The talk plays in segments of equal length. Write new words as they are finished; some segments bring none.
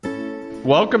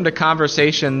Welcome to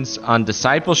Conversations on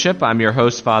Discipleship. I'm your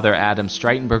host, Father Adam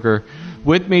Streitenberger.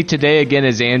 With me today again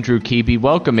is Andrew Kebe.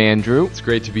 Welcome, Andrew. It's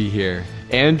great to be here.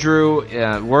 Andrew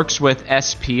works with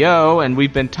SPO, and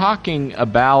we've been talking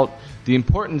about the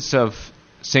importance of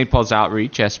St. Paul's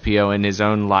Outreach, SPO, in his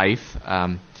own life.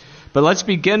 But let's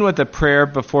begin with a prayer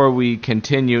before we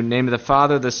continue. In the name of the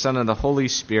Father, the Son, and the Holy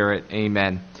Spirit.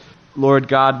 Amen. Lord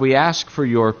God, we ask for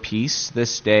your peace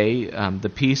this day, the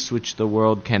peace which the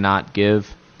world cannot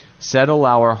give. Settle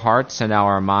our hearts and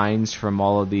our minds from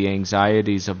all of the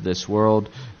anxieties of this world,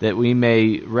 that we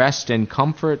may rest in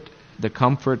comfort, the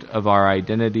comfort of our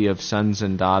identity of sons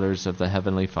and daughters of the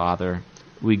Heavenly Father.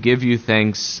 We give you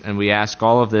thanks, and we ask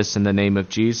all of this in the name of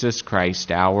Jesus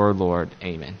Christ, our Lord.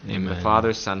 Amen. In the name of the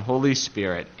Father, Son, Holy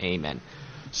Spirit. Amen.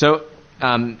 So,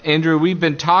 Andrew, we've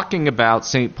been talking about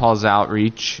St. Paul's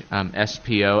Outreach,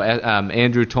 SPO.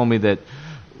 Andrew told me that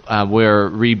we're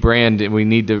rebranding. We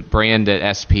need to brand it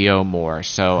SPO more.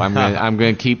 So I'm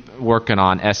going to keep working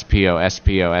on SPO.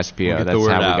 We'll That's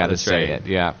how we got to say it.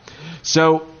 Yeah.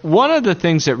 So one of the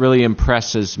things that really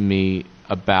impresses me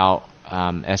about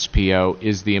SPO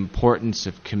is the importance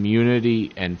of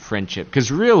community and friendship. Because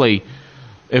really,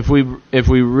 if we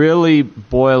really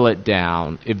boil it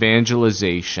down,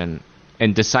 evangelization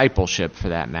and discipleship, for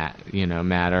that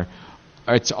matter,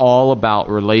 it's all about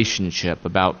relationship,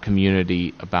 about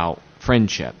community, about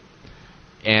friendship.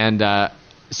 And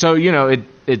so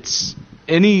it's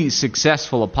any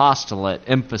successful apostolate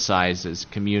emphasizes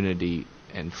community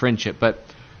and friendship. But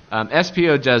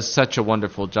SPO does such a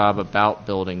wonderful job about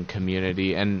building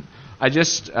community, and I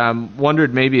just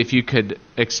wondered maybe if you could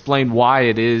explain why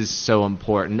it is so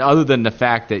important, other than the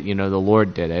fact that, the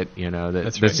Lord did it,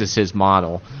 that this is his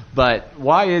model. But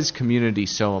why is community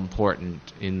so important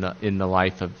in the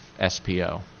life of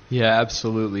SPO? Yeah,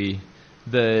 absolutely.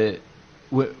 A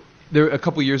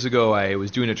couple years ago, I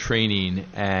was doing a training,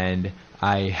 and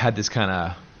I had this kind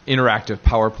of interactive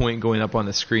PowerPoint going up on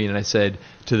the screen, and I said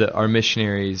to our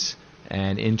missionaries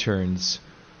and interns,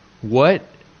 what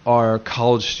are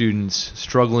college students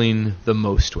struggling the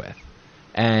most with?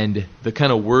 And the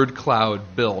kind of word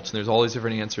cloud built, and there's all these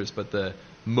different answers, but the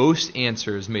most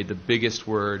answers made the biggest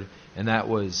word, and that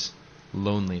was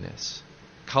loneliness.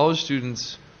 College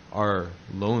students are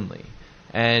lonely,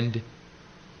 and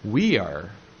we are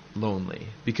lonely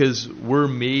because we're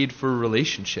made for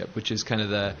relationship, which is kind of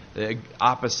the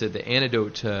opposite, the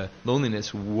antidote to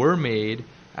loneliness. We're made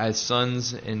as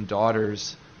sons and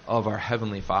daughters of our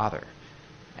Heavenly Father.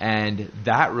 And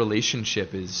that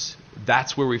relationship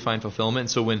that's where we find fulfillment.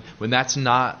 So when that's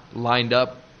not lined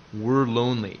up, we're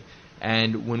lonely.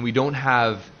 And when we don't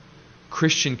have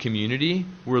Christian community,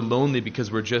 we're lonely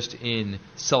because we're just in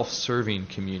self-serving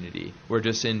community. We're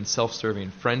just in self-serving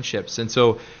friendships. And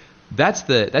so that's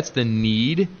the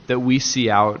need that we see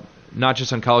out, not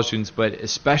just on college students, but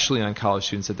especially on college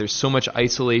students, that there's so much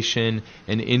isolation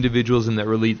and individualism that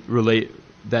relate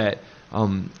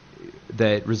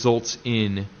that results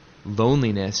in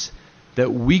loneliness,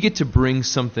 that we get to bring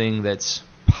something that's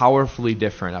powerfully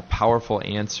different, a powerful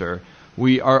answer.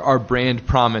 Our brand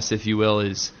promise, if you will,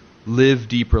 is live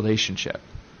deep relationship.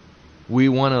 We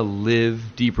want to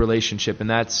live deep relationship, and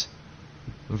that's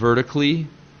vertically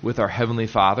with our Heavenly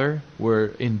Father. We're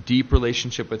in deep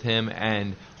relationship with Him,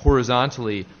 and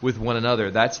horizontally with one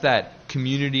another. That's that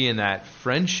community and that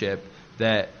friendship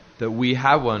that we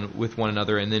have with one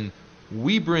another, and then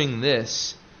we bring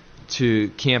this to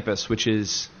campus, which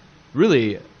is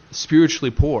really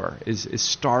spiritually poor, is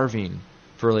starving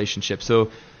for relationships. So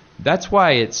that's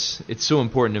why it's so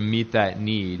important to meet that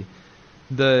need.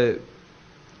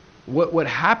 What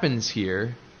happens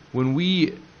here when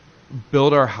we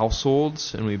build our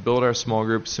households and we build our small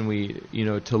groups and we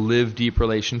to live deep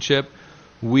relationship,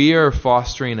 we are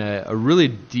fostering a really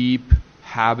deep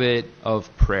habit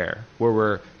of prayer where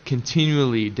we're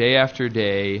continually, day after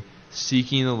day,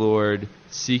 seeking the Lord,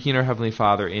 seeking our Heavenly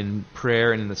Father in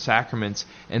prayer and in the sacraments,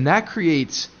 and that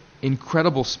creates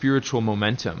incredible spiritual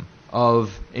momentum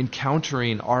of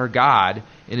encountering our God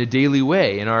in a daily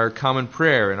way, in our common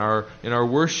prayer, in our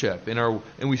worship, and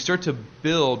we start to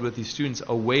build with these students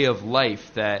a way of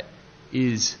life that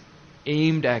is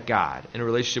aimed at God in a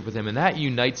relationship with Him, and that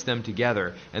unites them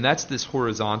together. And that's this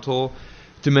horizontal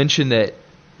dimension that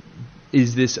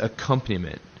is this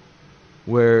accompaniment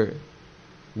where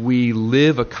we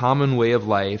live a common way of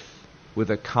life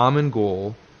with a common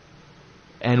goal,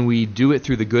 and we do it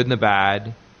through the good and the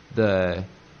bad,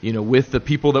 with the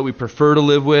people that we prefer to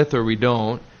live with or we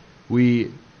don't.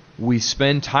 We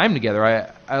spend time together.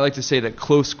 I like to say that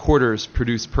close quarters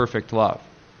produce perfect love,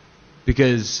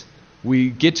 because we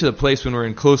get to the place when we're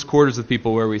in close quarters with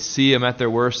people where we see them at their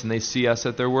worst and they see us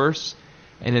at their worst.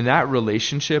 And in that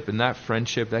relationship, in that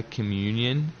friendship, that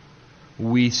communion,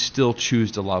 we still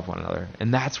choose to love one another.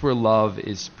 And that's where love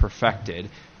is perfected.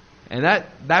 And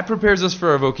that prepares us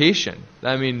for our vocation.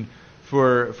 I mean,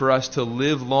 for us to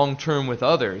live long-term with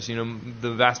others.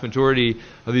 The vast majority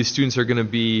of these students are going to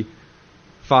be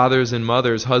fathers and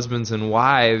mothers, husbands and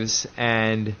wives,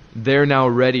 and they're now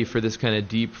ready for this kind of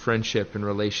deep friendship and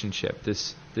relationship,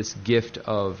 this gift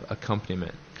of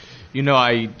accompaniment.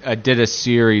 I did a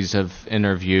series of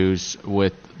interviews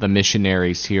with the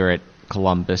missionaries here at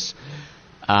Columbus,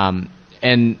 and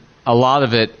a lot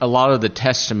of the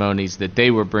testimonies that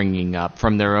they were bringing up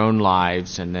from their own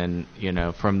lives, and then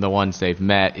from the ones they've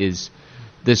met, is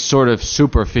this sort of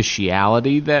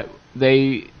superficiality that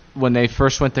when they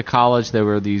first went to college, there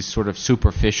were these sort of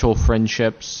superficial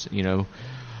friendships,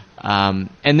 and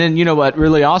then what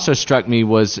really also struck me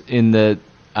was in the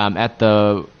at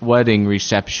the wedding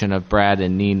reception of Brad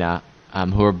and Nina,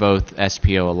 who are both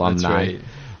SPO alumni. That's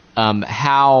right.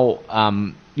 How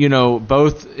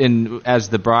both as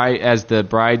the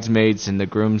bridesmaids and the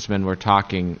groomsmen were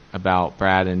talking about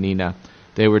Brad and Nina,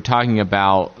 they were talking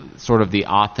about sort of the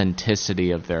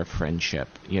authenticity of their friendship,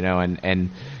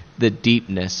 and the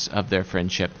deepness of their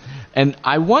friendship. And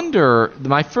I wonder,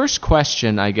 my first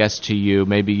question, I guess, to you,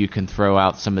 maybe you can throw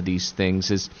out some of these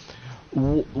things, is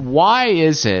why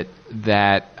is it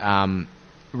that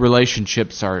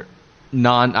relationships are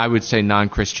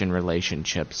non-Christian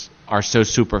relationships are so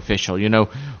superficial?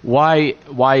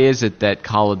 Why is it that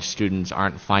college students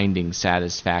aren't finding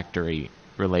satisfactory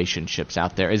relationships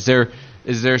out there? Is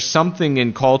there something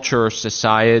in culture or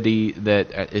society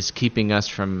that is keeping us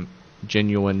from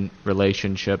genuine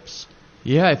relationships?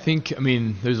 Yeah, I think,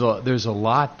 there's a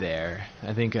lot there.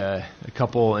 I think a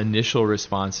couple initial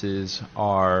responses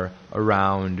are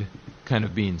around kind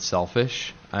of being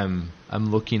selfish. I'm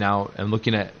looking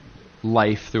at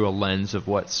life through a lens of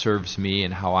what serves me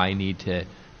and how I need to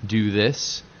do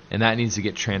this, and that needs to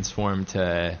get transformed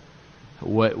to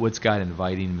what's God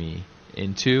inviting me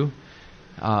into.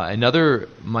 Another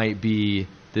might be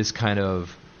this kind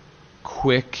of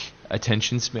quick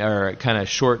attention or kind of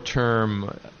short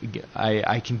term,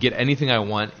 I can get anything I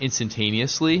want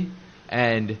instantaneously,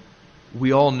 and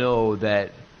we all know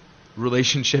that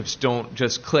relationships don't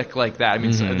just click like that.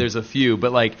 So there's a few,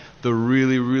 but like the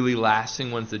really, really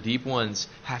lasting ones, the deep ones,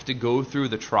 have to go through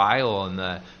the trial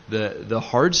and the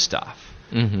hard stuff.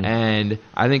 And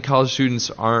I think college students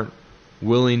aren't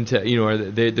willing to, or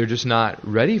they're just not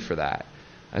ready for that.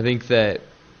 I think that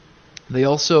they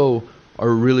also are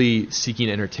really seeking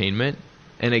entertainment.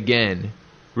 And again,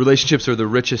 relationships are the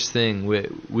richest thing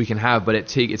we can have, but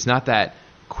it's not that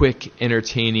quick,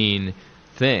 entertaining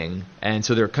thing. And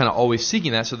so they're kind of always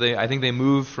seeking that. So I think they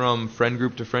move from friend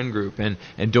group to friend group and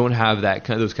don't have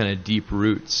those kind of deep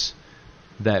roots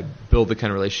that build the kind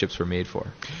of relationships we're made for.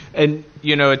 And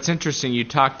it's interesting. You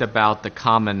talked about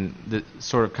the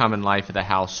sort of common life of the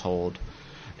household,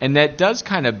 and that does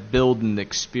kind of build an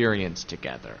experience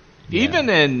together. Yeah. Even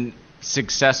in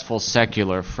successful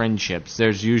secular friendships,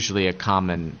 there's usually a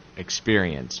common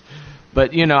experience.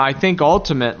 But I think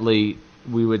ultimately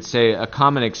we would say a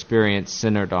common experience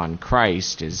centered on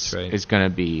Christ is going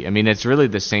to be. It's really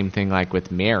the same thing like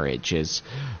with marriage. Is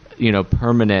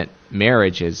permanent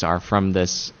marriages are from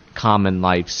this common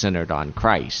life centered on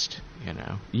Christ.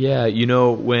 Yeah,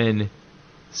 when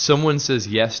someone says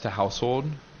yes to household,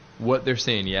 what they're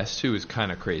saying yes to is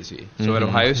kind of crazy. So at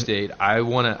Ohio State, I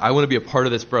want to be a part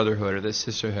of this brotherhood or this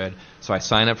sisterhood, so I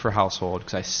sign up for household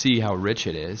because I see how rich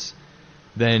it is.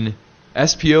 Then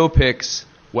SPO picks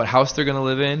what house they're going to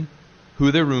live in,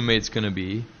 who their roommate's going to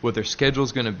be, what their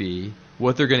schedule's going to be,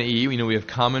 what they're going to eat. We have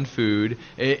common food.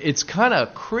 It's kind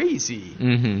of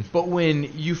crazy. But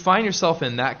when you find yourself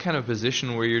in that kind of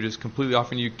position where you're just completely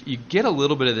off, and you get a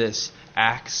little bit of this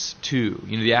Acts 2,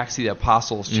 the Acts of the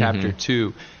Apostles, chapter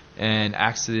 2, and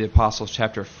Acts of the Apostles,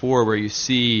 chapter 4, where you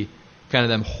see kind of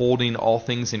them holding all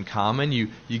things in common. You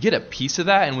get a piece of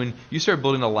that, and when you start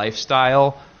building a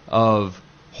lifestyle of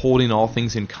holding all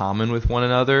things in common with one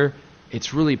another,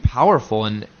 it's really powerful,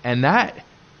 and that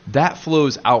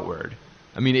flows outward.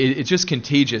 It's just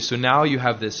contagious. So now you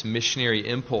have this missionary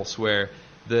impulse where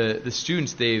the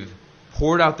students, they've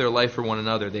poured out their life for one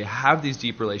another. They have these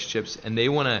deep relationships, and they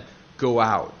want to go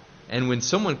out. And when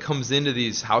someone comes into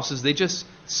these houses, they just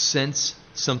sense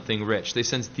something rich. They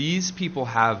sense these people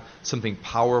have something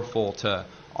powerful to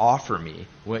offer me.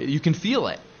 You can feel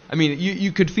it.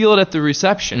 You could feel it at the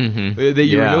reception that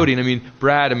you were noting.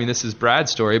 Brad, this is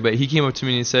Brad's story, but he came up to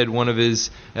me and he said one of his,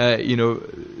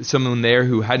 someone there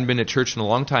who hadn't been to church in a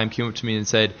long time came up to me and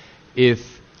said,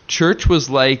 if church was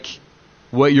like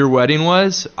what your wedding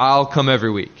was, I'll come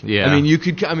every week. Yeah. I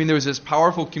mean, there was this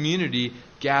powerful community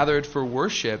gathered for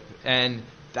worship, and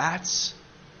that's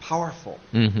powerful.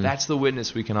 Mm-hmm. That's the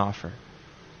witness we can offer.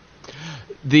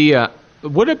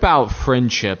 What about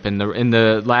friendship in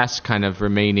the last kind of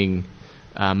remaining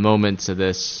moments of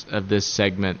this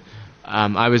segment?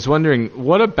 I was wondering,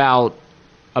 what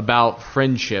about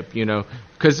friendship?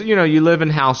 Because you live in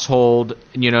household,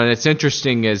 and it's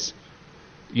interesting is,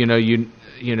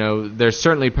 there's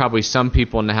certainly probably some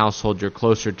people in the household you're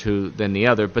closer to than the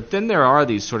other, but then there are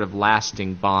these sort of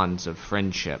lasting bonds of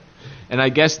friendship, and I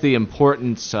guess the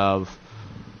importance of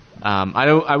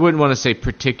I wouldn't want to say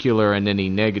particular in any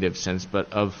negative sense,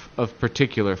 but of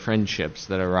particular friendships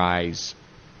that arise,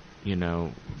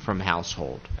 from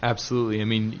household. Absolutely. I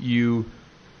mean, you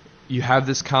have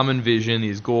this common vision,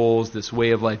 these goals, this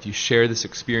way of life. You share this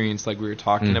experience like we were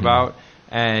talking about.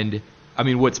 And, I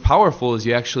mean, what's powerful is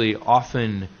you actually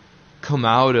often come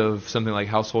out of something like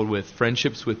household with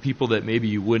friendships with people that maybe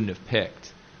you wouldn't have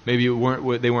picked. Maybe they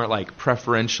weren't like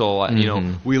preferential,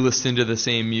 we listened to the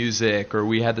same music or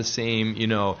we had the same,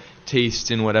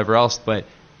 taste in whatever else. But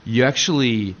you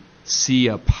actually see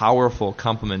a powerful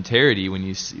complementarity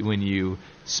when you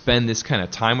spend this kind of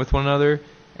time with one another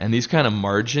and these kind of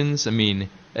margins. I mean,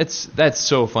 that's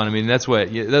so fun. I mean,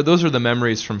 those are the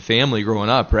memories from family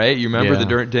growing up, right? You remember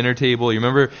the dinner table, you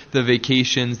remember the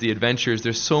vacations, the adventures.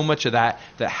 There's so much of that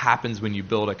happens when you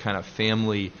build a kind of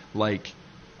family-like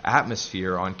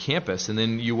atmosphere on campus, and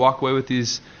then you walk away with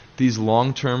these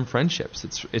long-term friendships.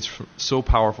 It's so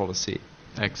powerful to see.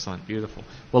 Excellent. Beautiful.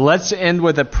 Well, let's end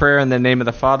with a prayer in the name of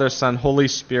the Father, Son, Holy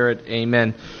Spirit.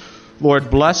 Amen.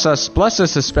 Lord, bless us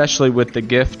especially with the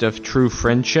gift of true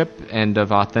friendship and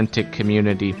of authentic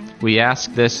community. We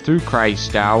ask this through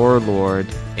Christ our Lord.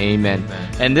 Amen.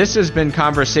 And this has been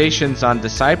Conversations on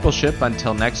Discipleship.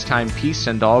 Until next time, peace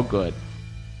and all good.